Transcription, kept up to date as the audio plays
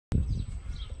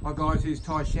Hi guys, here's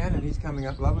TAI SHAN and he's coming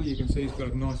up lovely. You can see he's got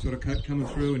a nice sort of coat coming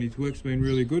through and his work's been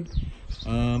really good.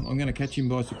 I'm going to catch him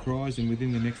by surprise, and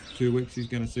within the next 2 weeks he's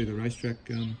going to see the racetrack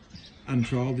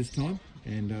untrialled this time,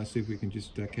 and see if we can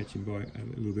just catch him by a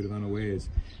little bit of unawares.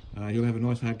 He'll have a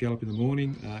nice hard gallop in the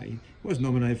morning. He was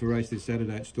nominated for a race this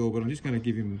Saturday at Stall, but I'm just going to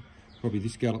give him probably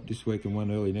this gallop this week and one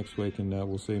early next week, and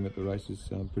we'll see him at the races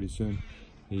pretty soon.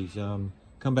 He's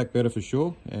come back better for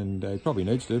sure, and he probably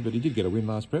needs to, but he did get a win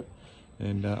last prep.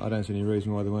 And I don't see any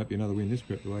reason why there won't be another win this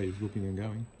prep the way he's looking and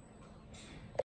going.